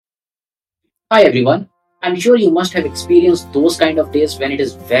Hi everyone. I'm sure you must have experienced those kind of days when it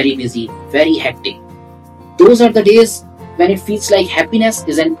is very busy, very hectic. Those are the days when it feels like happiness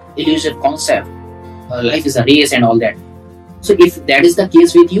is an elusive concept. Life is a race and all that. So if that is the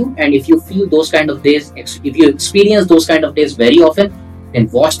case with you and if you feel those kind of days, if you experience those kind of days very often, then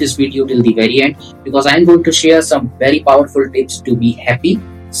watch this video till the very end because I'm going to share some very powerful tips to be happy,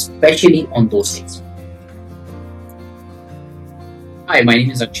 especially on those days. Hi, my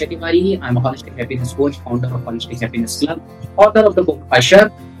name is Akshay Tiwari. I'm a holistic happiness coach, founder of Holistic Happiness Club, author of the book Usher.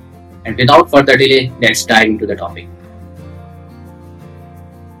 And without further delay, let's dive into the topic.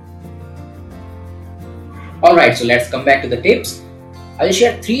 Alright, so let's come back to the tips. I'll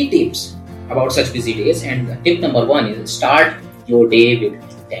share 3 tips about such busy days. And tip number 1 is start your day with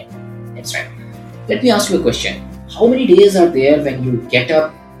intent. That's right. Let me ask you a question. How many days are there when you get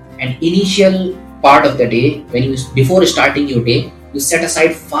up and initial part of the day, before starting your day, you set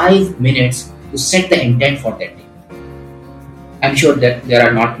aside 5 minutes to set the intent for that day? I'm sure that there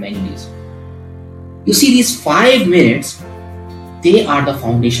are not many days. You see, these 5 minutes, they are the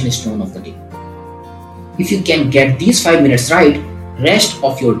foundation stone of the day. If you can get these 5 minutes right, rest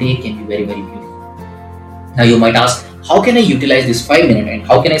of your day can be very, very beautiful. Now you might ask, how can I utilize this 5 minutes and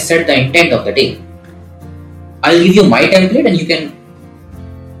how can I set the intent of the day? I'll give you my template and you can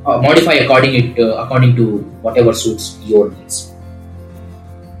modify according to whatever suits your needs.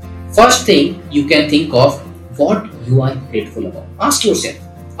 First thing, you can think of what you are grateful about. Ask yourself,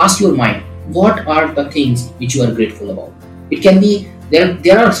 ask your mind, what are the things which you are grateful about? It can be,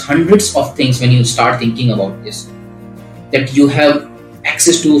 there are hundreds of things when you start thinking about this. That you have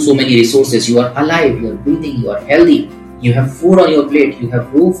access to so many resources, you are alive, you are breathing, you are healthy, you have food on your plate, you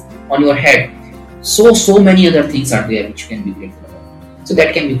have roof on your head. So many other things are there which you can be grateful about. So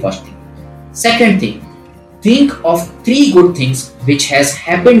that can be first thing. Second thing, think of 3 good things which has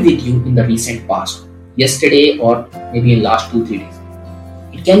happened with you in the recent past, yesterday or maybe in last 2-3 days.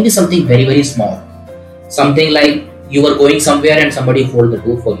 It can be something very, very small. Something like you were going somewhere and somebody hold the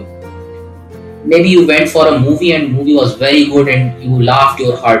door for you. Maybe you went for a movie and movie was very good and you laughed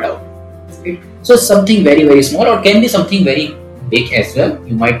your heart out. Right? So something very, very small, or can be something very big as well.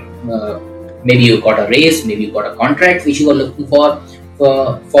 You might, maybe you got a raise, maybe you got a contract which you were looking for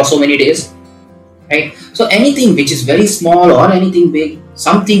so many days. Right? So anything which is very small or anything big,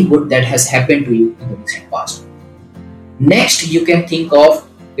 something good that has happened to you in the recent past. Next, you can think of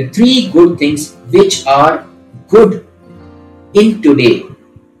the 3 good things which are good in today.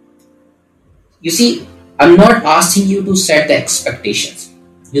 You see, I'm not asking you to set the expectations.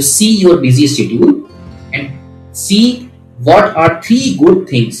 You see your busy schedule and see what are 3 good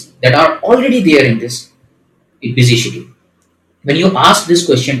things that are already there in this busy schedule. When you ask this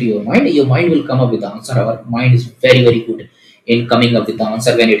question to your mind will come up with the answer. Our mind is very, very good in coming up with the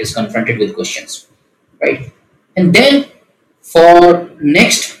answer when it is confronted with questions, right? And then for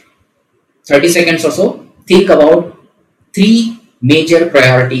next 30 seconds or so, think about 3 major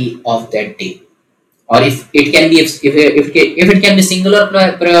priority of that day. Or if it can be, if it can be singular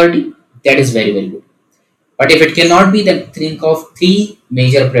priority, that is very, very good. But if it cannot be, then think of 3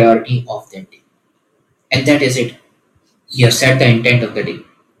 major priority of that day. And that is it. You have set the intent of the day.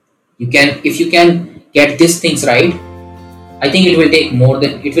 If you can get these things right, I think it will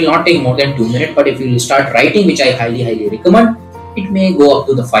not take more than 2 minutes, but if you will start writing, which I highly, highly recommend, it may go up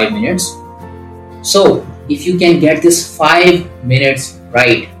to the 5 minutes. So if you can get this 5 minutes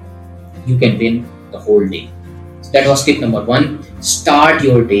right, you can win the whole day. So that was tip number 1. Start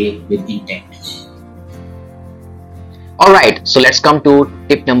your day with intent. Alright, so let's come to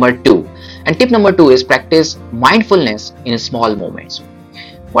tip number 2. And tip number 2 is practice mindfulness in small moments.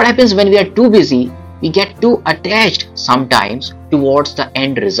 What happens when we are too busy, we get too attached sometimes towards the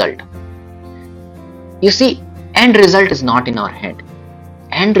end result. You see, end result is not in our hand.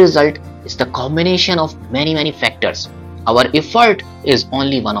 End result is the combination of many, many factors. Our effort is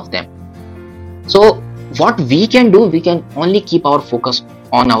only one of them. So what we can do, we can only keep our focus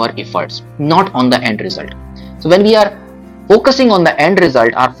on our efforts, not on the end result. So when we are focusing on the end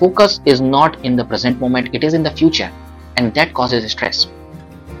result, our focus is not in the present moment, it is in the future, and that causes stress.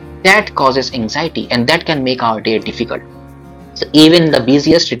 That causes anxiety, and that can make our day difficult. So even in the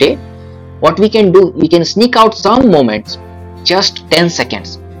busiest day, what we can do, we can sneak out some moments, just 10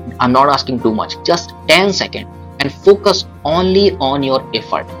 seconds. I'm not asking too much, just 10 seconds, and focus only on your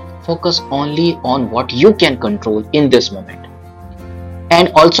effort. Focus only on what you can control in this moment.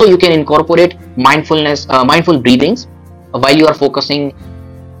 And also you can incorporate mindfulness, mindful breathings while you are focusing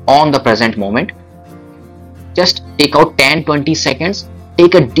on the present moment. Just take out 10-20 seconds,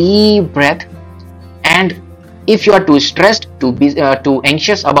 take a deep breath, and if you are too stressed, too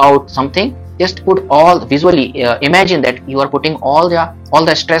anxious about something, Just put all visually, imagine that you are putting all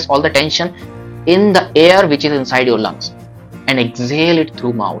the stress, all the tension in the air which is inside your lungs, and exhale it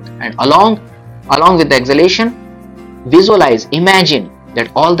through mouth. And along with the exhalation, visualize, imagine that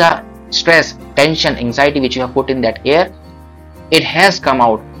all the stress, tension, anxiety which you have put in that air, it has come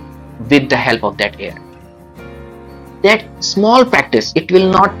out with the help of that air. That small practice, it will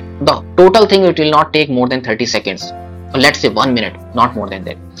not, the total thing, it will not take more than 30 seconds, or let's say 1 minute, not more than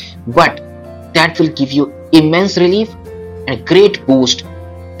that, but that will give you immense relief and a great boost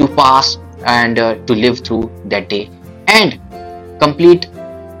to pass and to live through that day and complete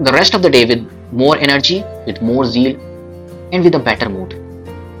the rest of the day with more energy, with more zeal, and with a better mood.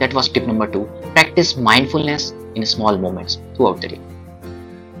 That was tip number 2. Practice mindfulness in small moments throughout the day.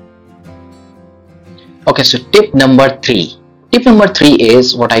 Okay, so tip number 3. Tip number 3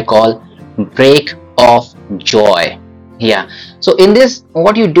 is what I call break of joy. Yeah. So in this,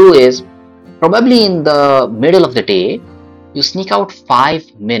 what you do is, probably in the middle of the day, you sneak out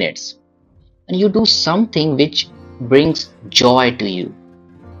 5 minutes and you do something which brings joy to you.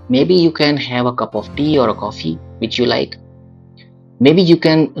 Maybe you can have a cup of tea or a coffee which you like. Maybe you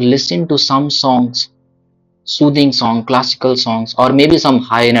can listen to some songs, soothing song, classical songs, or maybe some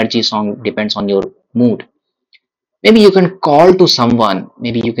high energy song, depends on your mood. Maybe you can call to someone,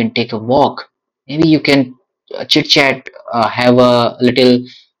 maybe you can take a walk, maybe you can chit chat, have a little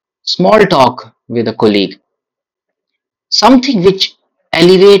small talk with a colleague. Something which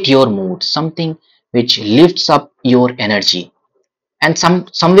elevate your mood, something which lifts up your energy. And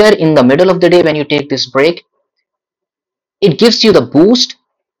somewhere in the middle of the day when you take this break, it gives you the boost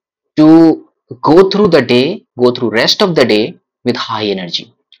to go through the day, go through rest of the day with high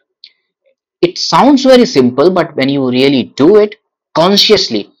energy. It sounds very simple, but when you really do it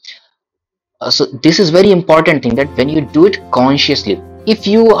consciously, so this is very important thing, that when you do it consciously, if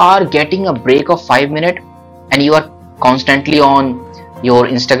you are getting a break of 5 minutes and you are constantly on your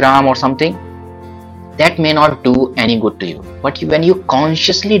Instagram or something, that may not do any good to you. But when you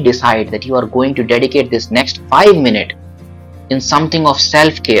consciously decide that you are going to dedicate this next 5 minutes in something of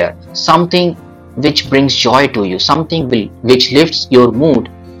self-care, something which brings joy to you, something which lifts your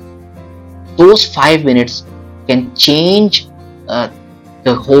mood, those 5 minutes can change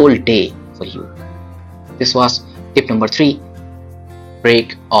the whole day for you. This was tip number 3,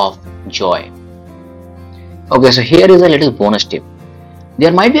 break of joy. Okay, so here is a little bonus tip.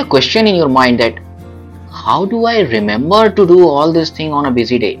 There might be a question in your mind that how do I remember to do all this thing on a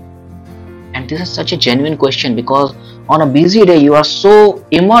busy day? And this is such a genuine question, because on a busy day you are so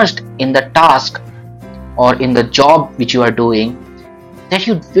immersed in the task or in the job which you are doing that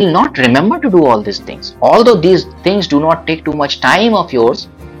you will not remember to do all these things. Although these things do not take too much time of yours,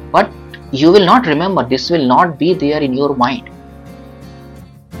 but you will not remember. This will not be there in your mind.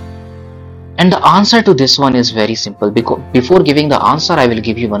 And the answer to this one is very simple. Because before giving the answer, I will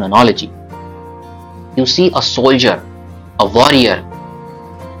give you one analogy. You see a soldier, a warrior,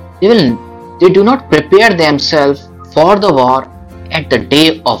 they do not prepare themselves for the war at the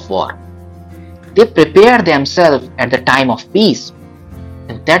day of war. They prepare themselves at the time of peace.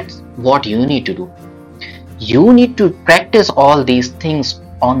 And that's what you need to do. You need to practice all these things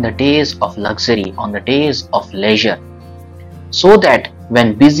on the days of luxury, on the days of leisure, so that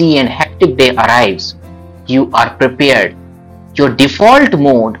when busy and hectic day arrives, you are prepared. Your default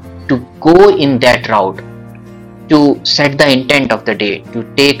mode to go in that route, to set the intent of the day, to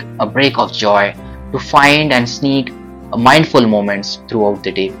take a break of joy, to find and sneak mindful moments throughout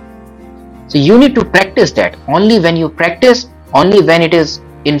the day. So you need to practice that. Only when you practice, only when it is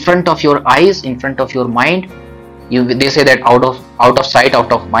in front of your eyes, in front of your mind, they say that out of sight,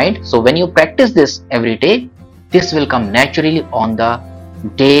 out of mind. So when you practice this every day, this will come naturally on the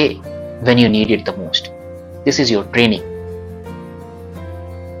day when you need it the most. This is your training.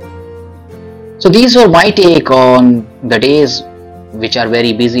 So these were my take on the days which are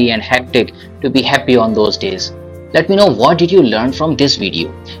very busy and hectic, to be happy on those days. Let me know what did you learn from this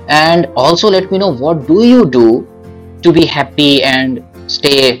video, and also let me know what do you do to be happy and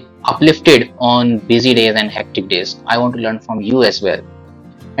stay uplifted on busy days and hectic days. I want to learn from you as well.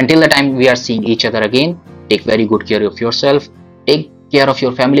 Until the time we are seeing each other again, take very good care of yourself, take care of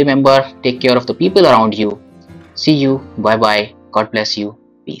your family member, take care of the people around you. See you. Bye bye. God bless you.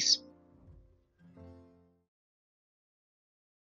 Peace.